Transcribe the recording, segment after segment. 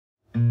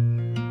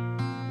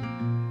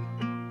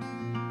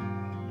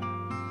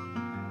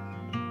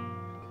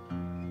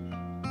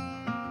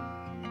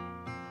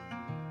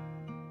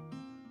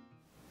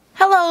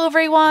Hello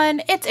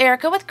everyone, it's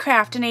Erica with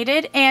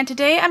Craftinated, and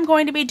today I'm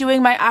going to be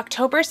doing my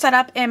October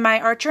setup in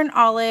my Archer and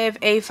Olive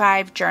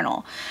A5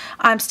 journal.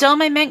 I'm still in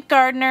my Mint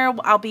Gardener.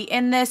 I'll be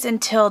in this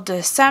until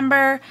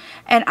December,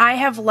 and I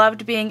have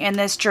loved being in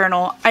this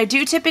journal. I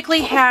do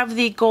typically have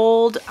the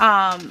gold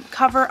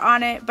cover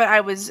on it, but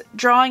I was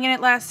drawing in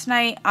it last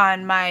night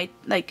on my,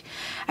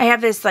 I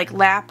have this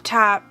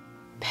laptop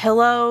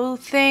pillow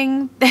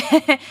thing.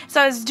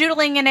 So I was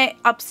doodling in it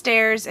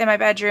upstairs in my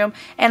bedroom,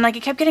 and it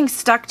kept getting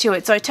stuck to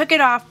it, so I took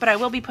it off, but I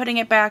will be putting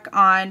it back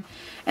on,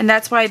 and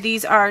that's why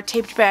these are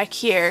taped back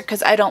here,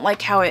 because I don't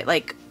like how it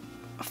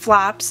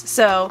flops.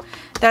 So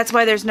that's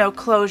why there's no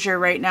closure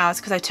right now,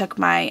 is because I took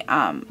my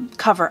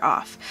cover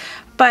off.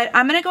 But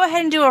I'm gonna go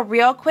ahead and do a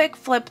real quick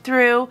flip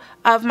through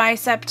of my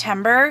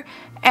September,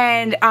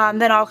 and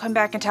then I'll come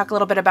back and talk a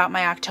little bit about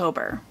my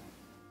October.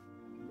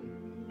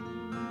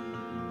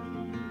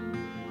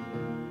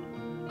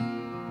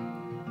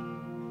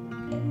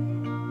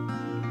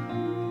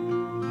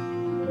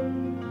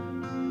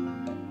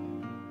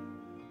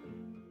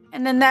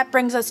 And then that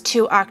brings us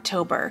to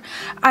October.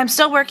 I'm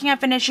still working on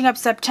finishing up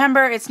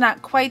September. It's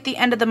not quite the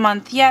end of the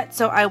month yet,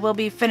 so I will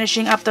be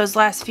finishing up those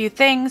last few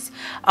things.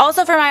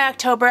 Also for my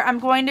October, I'm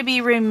going to be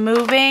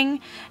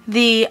removing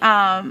the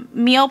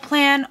meal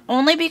plan,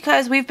 only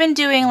because we've been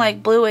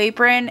doing Blue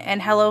Apron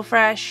and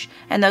HelloFresh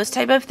and those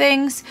type of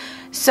things.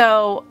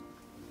 So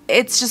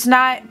it's just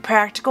not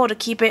practical to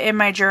keep it in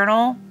my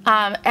journal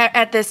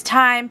at this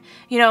time.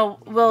 You know,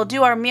 we'll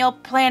do our meal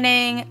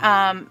planning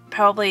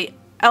probably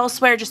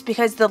elsewhere, just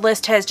because the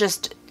list has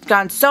just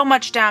gone so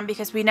much down,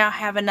 because we now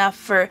have enough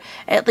for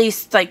at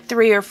least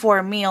 3 or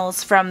 4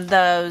 meals from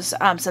those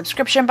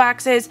subscription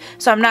boxes.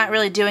 So I'm not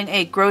really doing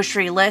a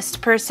grocery list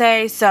per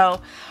se.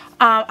 So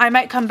I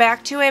might come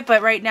back to it,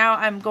 but right now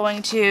I'm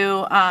going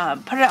to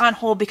put it on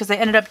hold, because I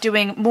ended up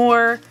doing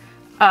more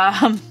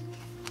hand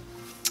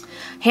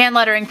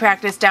lettering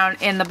practice down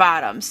in the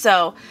bottom.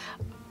 So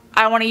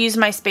I want to use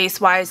my space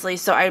wisely,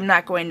 so I'm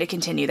not going to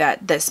continue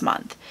that this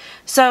month.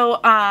 So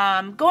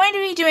I'm going to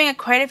be doing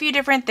quite a few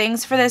different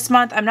things for this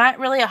month. I'm not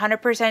really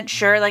 100%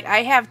 sure.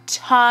 I have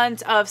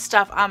tons of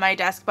stuff on my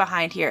desk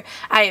behind here.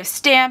 I have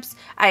stamps,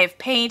 I have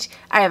paint,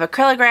 I have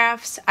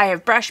acrylographs, I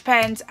have brush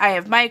pens, I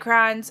have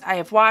microns, I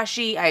have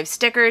washi, I have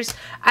stickers.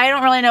 I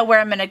don't really know where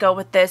I'm going to go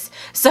with this.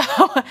 So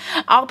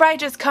I'll probably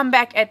just come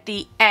back at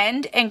the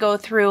end and go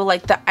through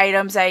the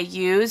items I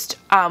used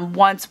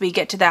once we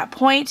get to that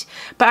point.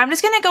 But I'm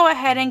just going to go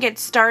ahead and get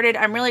started.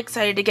 I'm really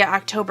excited to get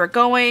October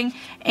going,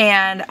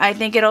 and I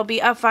think it'll be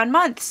a fun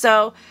month.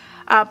 So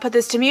put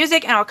this to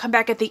music, and I'll come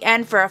back at the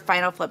end for a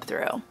final flip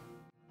through.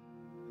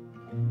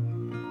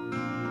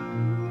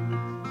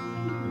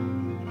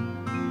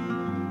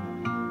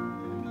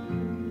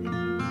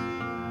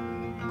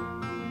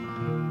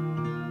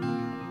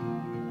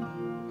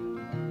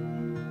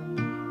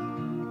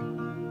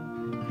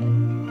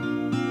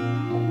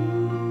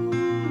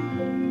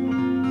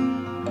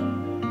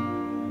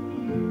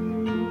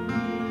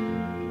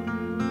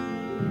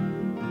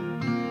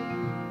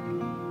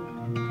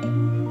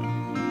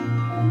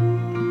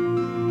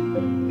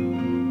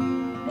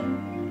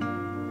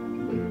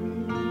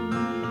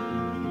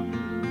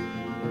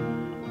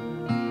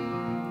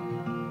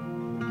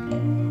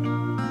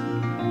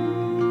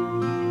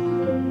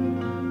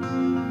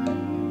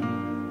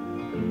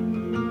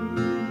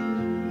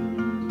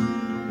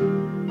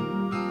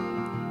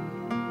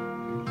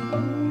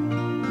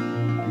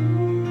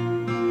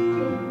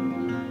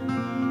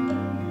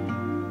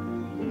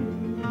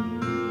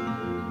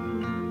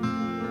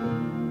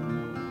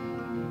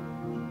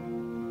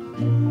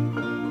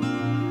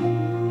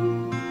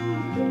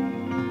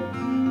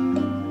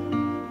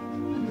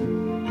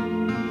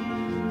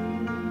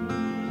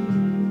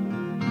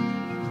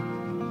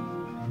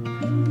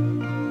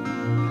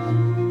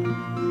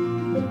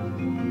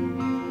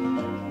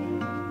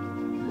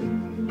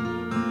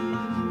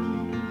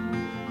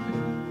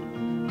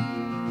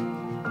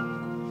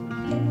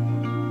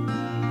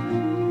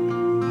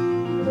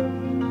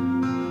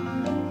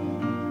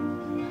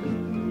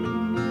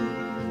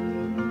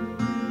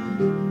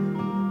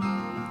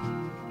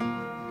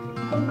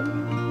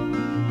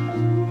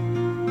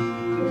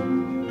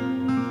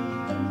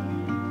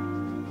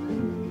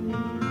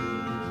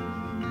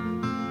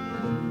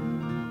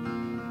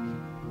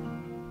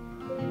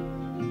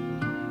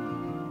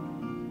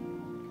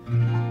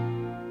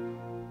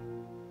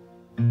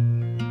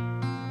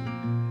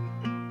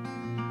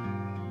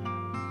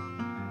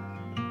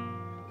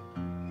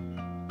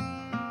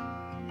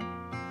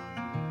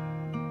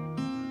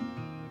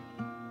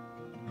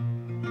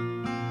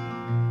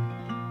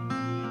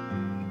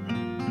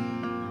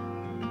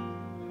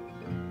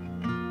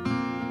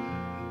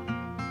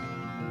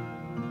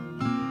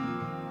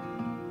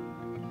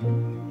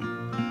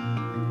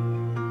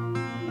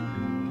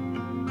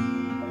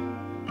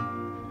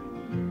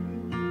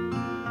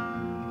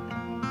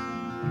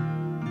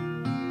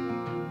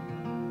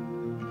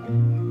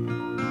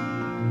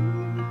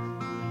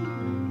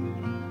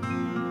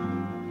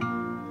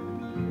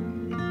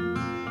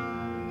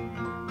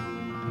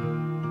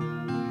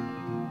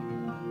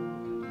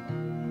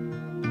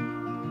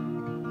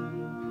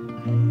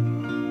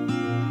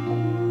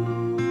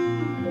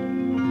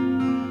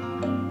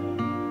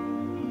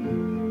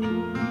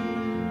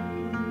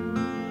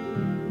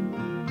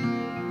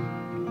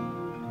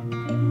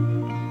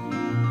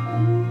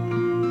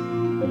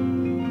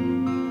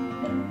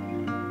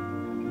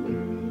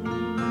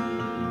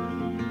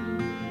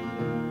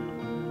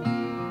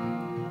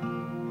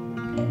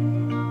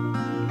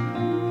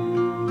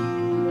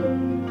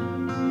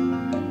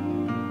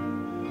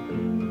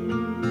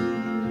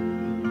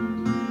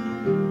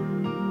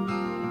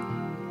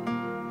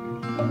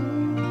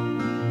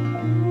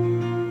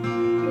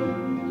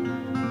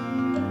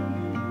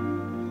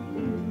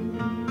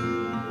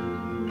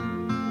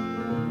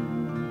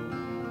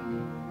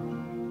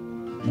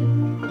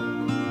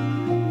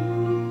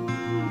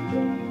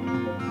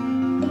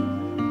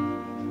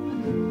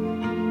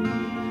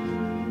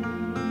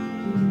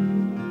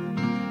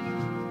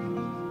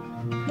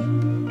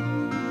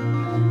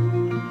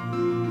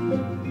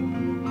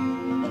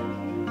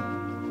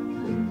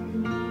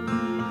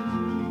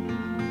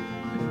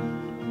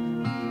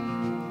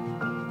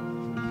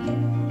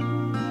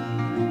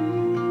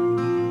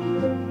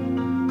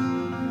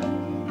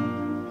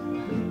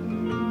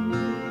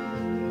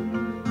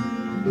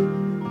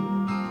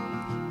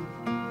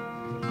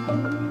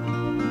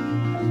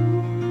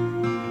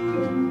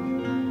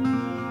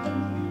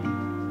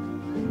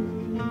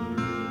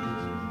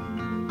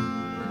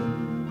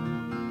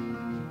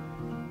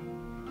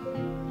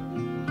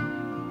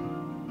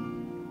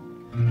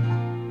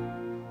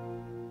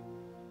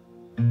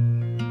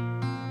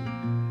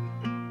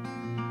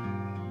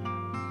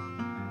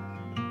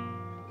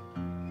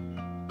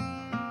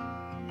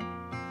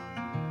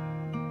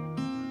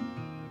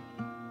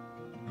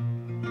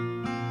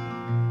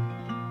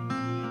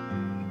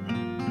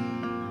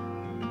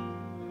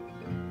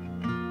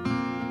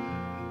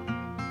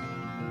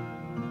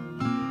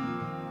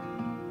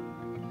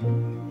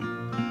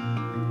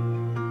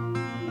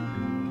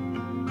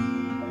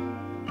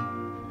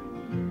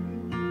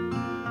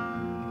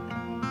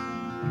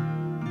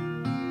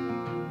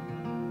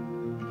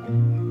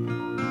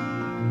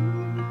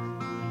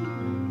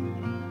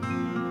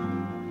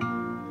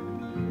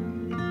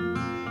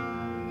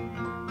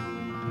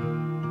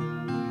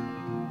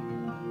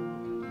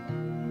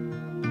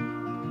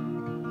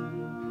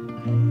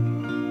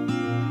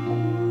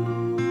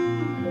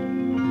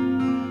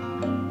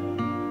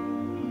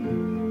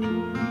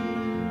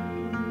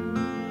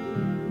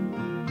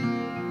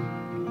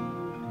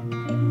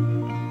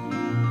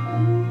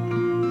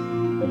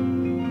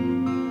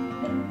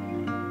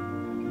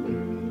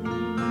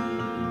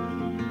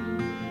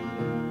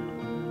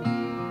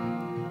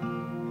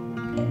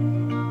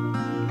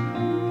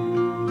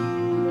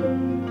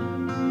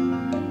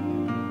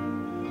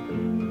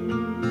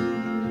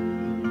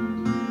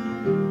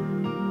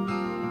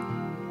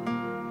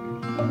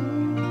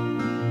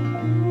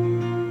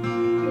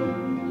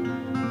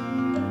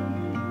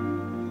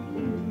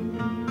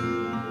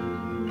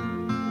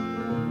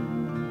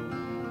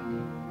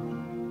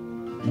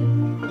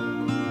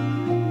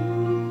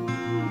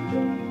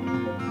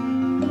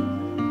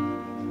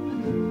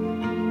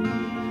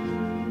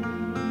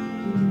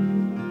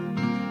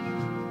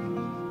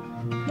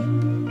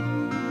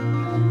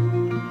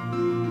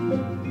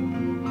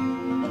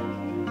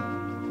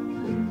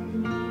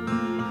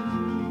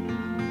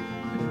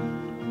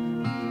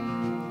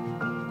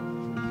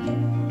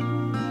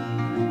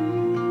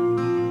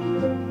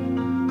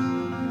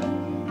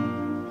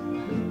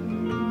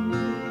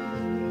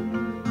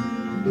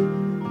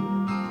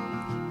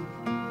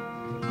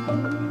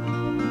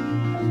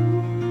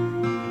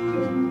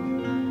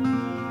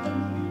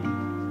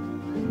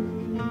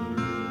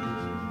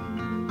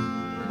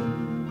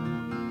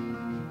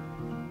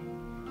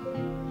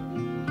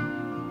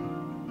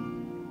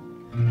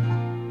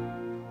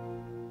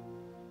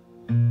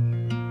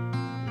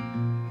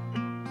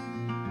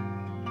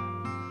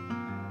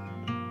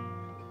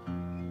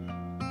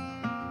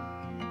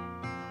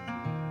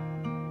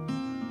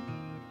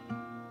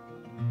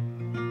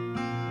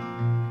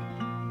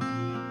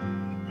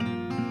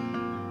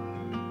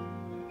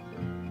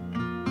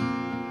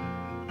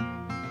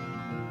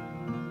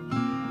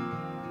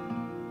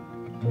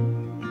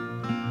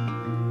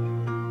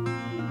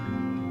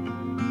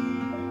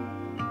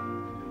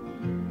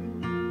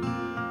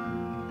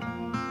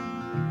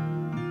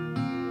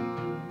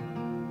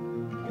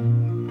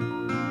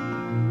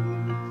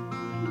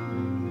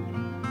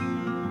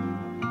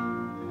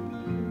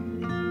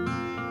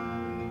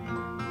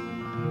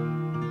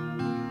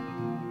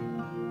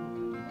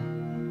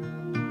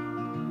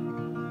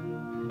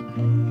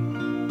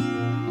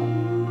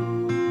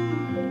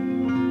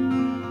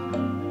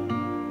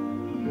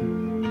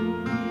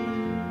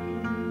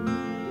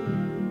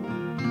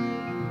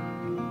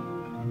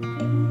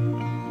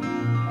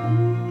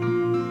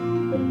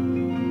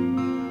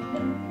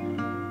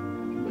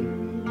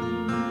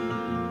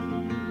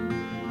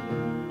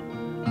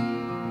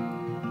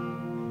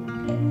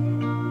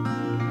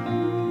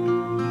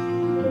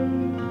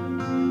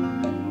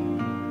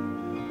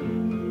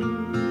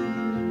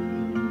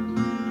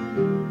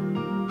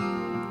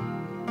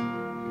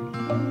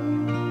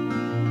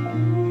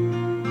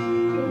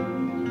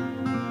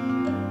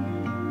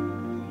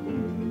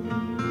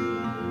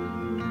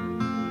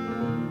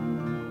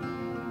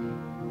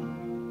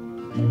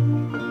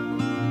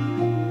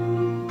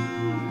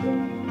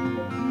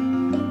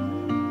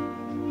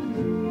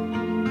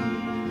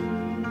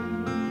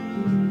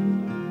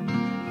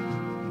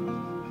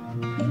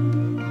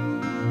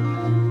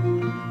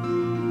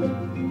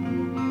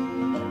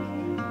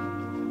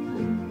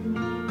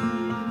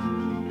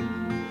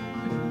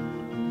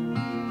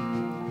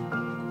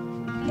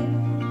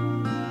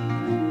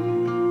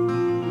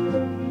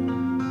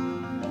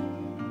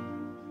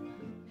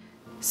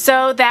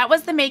 So that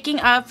was the making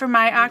of for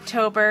my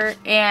October,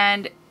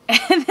 and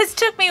this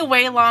took me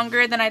way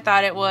longer than I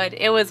thought it would.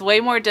 It was way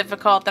more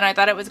difficult than I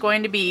thought it was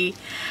going to be.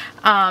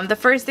 The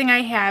first thing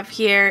I have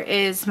here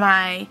is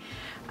my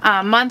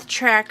month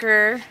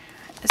tracker.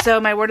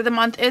 So my word of the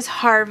month is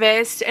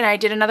harvest, and I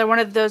did another one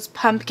of those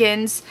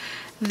pumpkins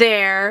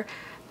there.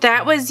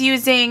 That was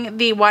using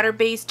the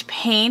water-based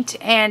paint,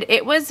 and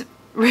it was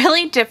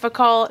really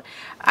difficult.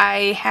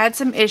 I had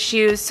some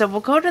issues, so we'll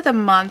go to the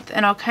month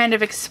and I'll kind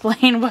of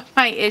explain what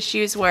my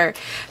issues were.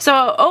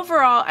 So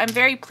overall, I'm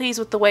very pleased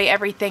with the way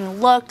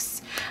everything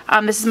looks.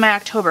 This is my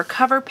October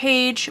cover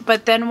page,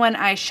 but then when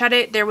I shut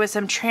it, there was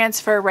some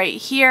transfer right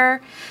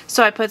here.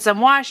 So I put some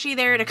washi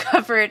there to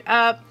cover it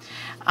up.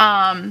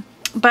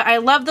 But I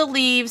love the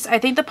leaves. I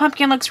think the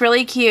pumpkin looks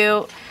really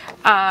cute.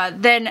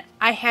 Then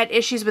I had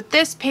issues with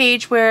this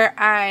page where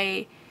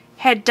I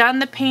had done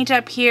the paint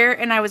up here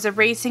and I was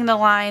erasing the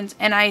lines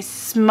and I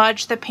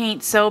smudged the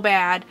paint so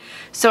bad,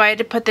 so I had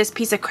to put this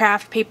piece of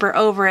craft paper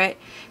over it.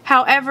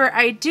 However,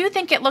 I do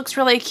think it looks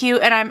really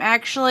cute, and I'm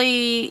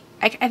actually,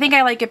 I think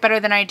I like it better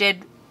than I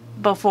did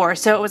before,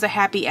 so it was a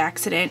happy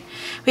accident.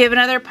 We have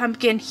another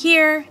pumpkin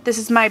here. This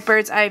is my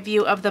bird's eye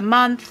view of the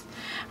month.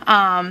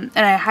 And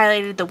I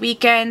highlighted the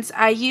weekends.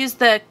 I used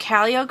the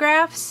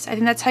caliographs, I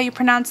think that's how you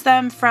pronounce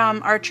them,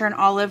 from Archer and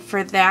Olive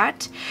for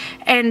that.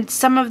 And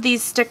some of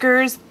these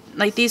stickers,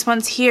 like these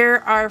ones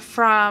here, are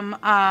from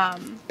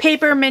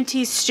Paper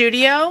Minty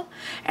Studio.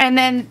 And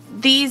then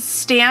these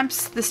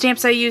stamps, the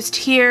stamps I used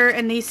here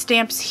and these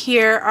stamps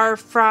here, are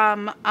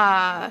from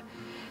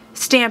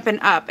Stampin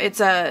Up. It's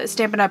a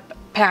Stampin Up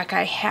pack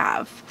I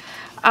have.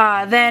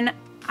 Then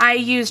I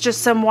used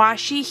just some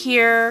washi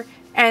here,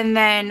 and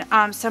then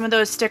some of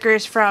those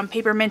stickers from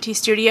Paper Minty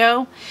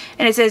Studio.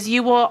 And it says,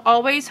 "You will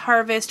always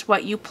harvest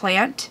what you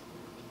plant."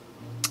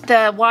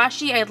 The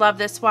washi, I love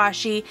this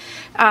washi.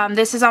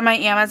 This is on my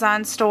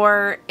Amazon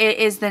store. It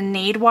is the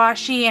Nade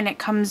washi, and it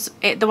comes,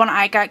 the one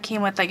I got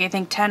came with like I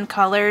think 10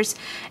 colors,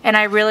 and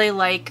I really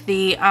like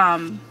the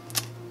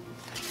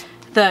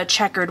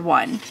checkered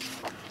one.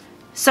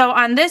 So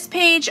on this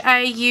page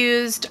I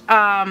used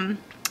the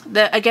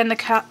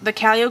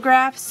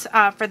caliographs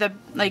for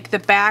the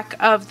back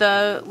of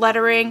the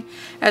lettering,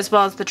 as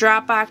well as the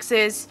drop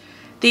boxes.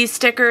 These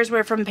stickers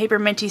were from Paper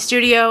Minty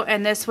Studio,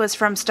 and this was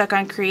from Stuck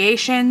On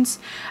Creations.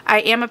 I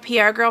am a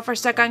PR girl for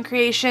Stuck On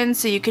Creations,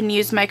 so you can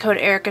use my code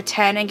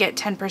Erica10 and get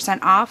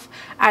 10% off.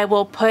 I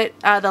will put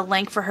the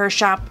link for her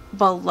shop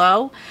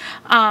below.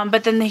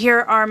 But then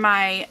here are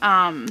my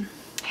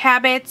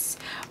habits: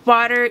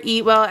 water,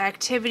 eat well,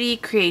 activity,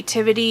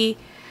 creativity,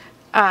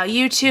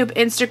 YouTube,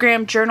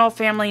 Instagram, journal,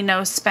 family,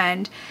 no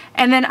spend.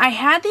 And then I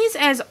had these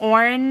as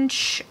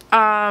orange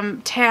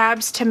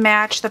tabs to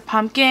match the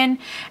pumpkin,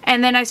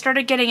 and then I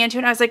started getting into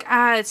it and I was like,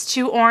 it's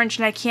too orange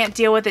and I can't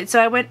deal with it.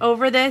 So I went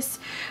over this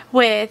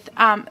with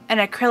an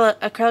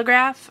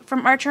acrylograph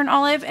from Archer and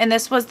Olive, and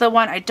this was the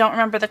one, I don't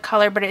remember the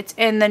color, but it's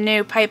in the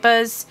new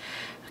Pipa's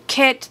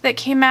kit that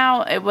came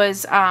out. It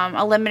was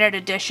a limited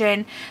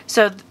edition.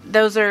 So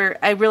those are,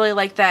 I really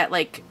like that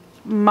like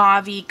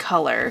mauve-y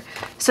color.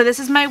 So this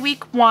is my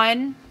week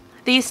 1.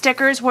 These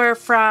stickers were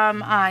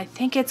from, I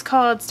think it's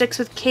called Sticks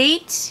with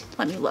Kate.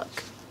 Let me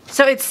look.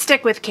 So it's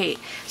Stick with Kate.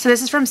 So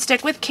this is from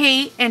Stick with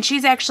Kate, and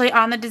she's actually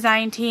on the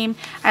design team.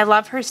 I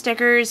love her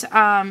stickers.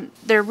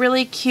 They're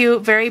really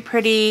cute, very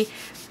pretty.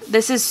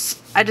 This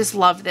is, I just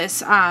love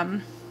this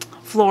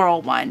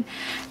floral one.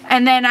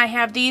 And then I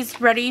have these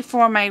ready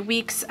for my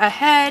weeks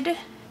ahead.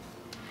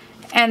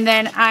 And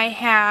then I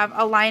have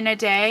a line a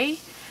day.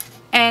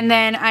 And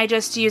then I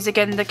just use,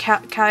 again, the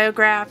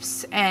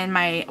caliographs and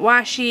my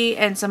washi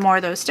and some more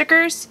of those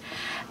stickers.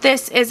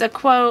 This is a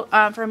quote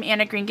from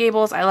Anna Green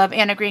Gables. I love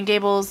Anna Green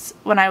Gables.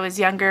 When I was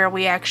younger,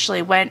 we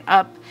actually went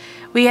up,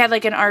 we had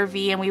like an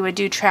RV and we would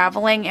do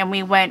traveling, and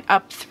we went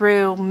up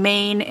through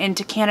Maine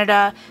into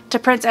Canada to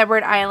Prince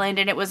Edward Island,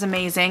 and it was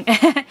amazing.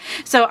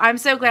 So I'm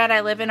so glad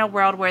I live in a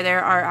world where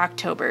there are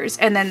Octobers.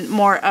 And then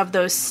more of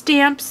those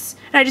stamps.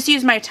 And I just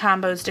use my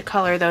Tombos to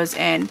color those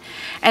in.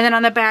 And then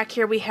on the back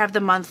here we have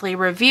the monthly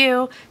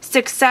review,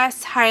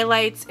 success,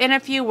 highlights, in a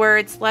few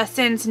words,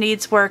 lessons,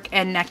 needs work,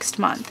 and next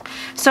month.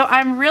 So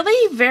I'm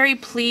really very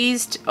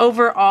pleased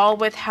overall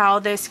with how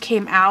this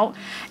came out.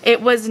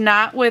 It was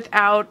not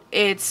without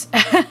its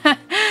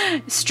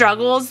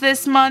struggles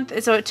this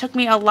month, so it took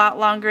me a lot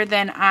longer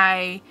than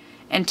I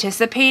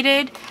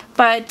anticipated.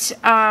 But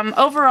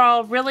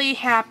overall, really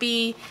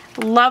happy.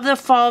 Love the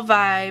fall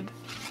vibe.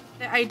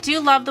 I do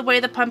love the way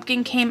the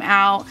pumpkin came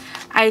out.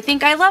 I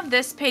think I love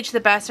this page the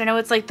best. I know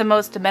it's like the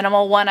most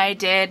minimal one I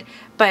did,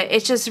 but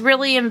it's just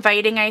really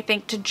inviting, I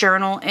think, to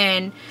journal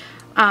in.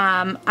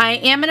 I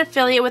am an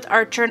affiliate with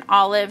Archer and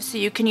Olive, so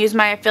you can use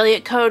my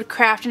affiliate code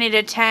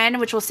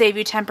CRAFTNATED10, which will save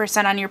you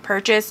 10% on your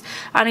purchase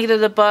on either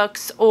the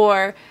books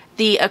or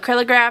the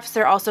acrylographs.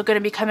 They're also going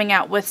to be coming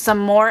out with some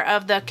more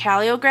of the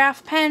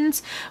calliograph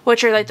pens,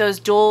 which are like those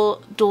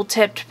dual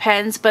tipped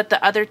pens, but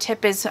the other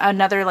tip is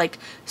another like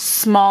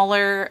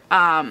smaller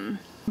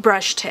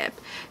brush tip.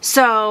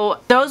 So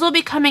those will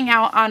be coming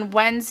out on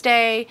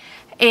Wednesday.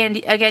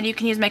 And again, you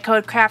can use my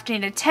code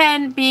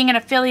crafting10. Being an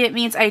affiliate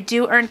means I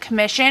do earn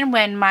commission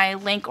when my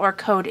link or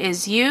code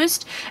is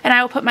used, and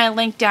I will put my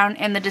link down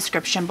in the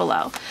description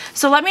below.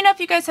 So let me know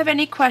if you guys have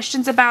any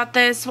questions about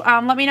this.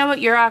 Let me know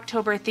what your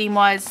October theme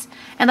was,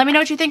 and let me know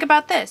what you think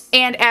about this.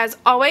 And as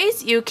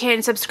always, you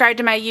can subscribe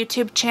to my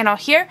YouTube channel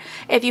here.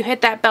 If you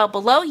hit that bell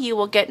below, you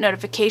will get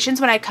notifications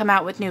when I come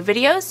out with new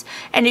videos.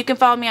 And you can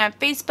follow me on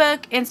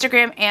Facebook,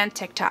 Instagram, and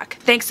TikTok.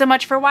 Thanks so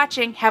much for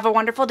watching. Have a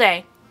wonderful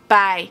day.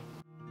 Bye.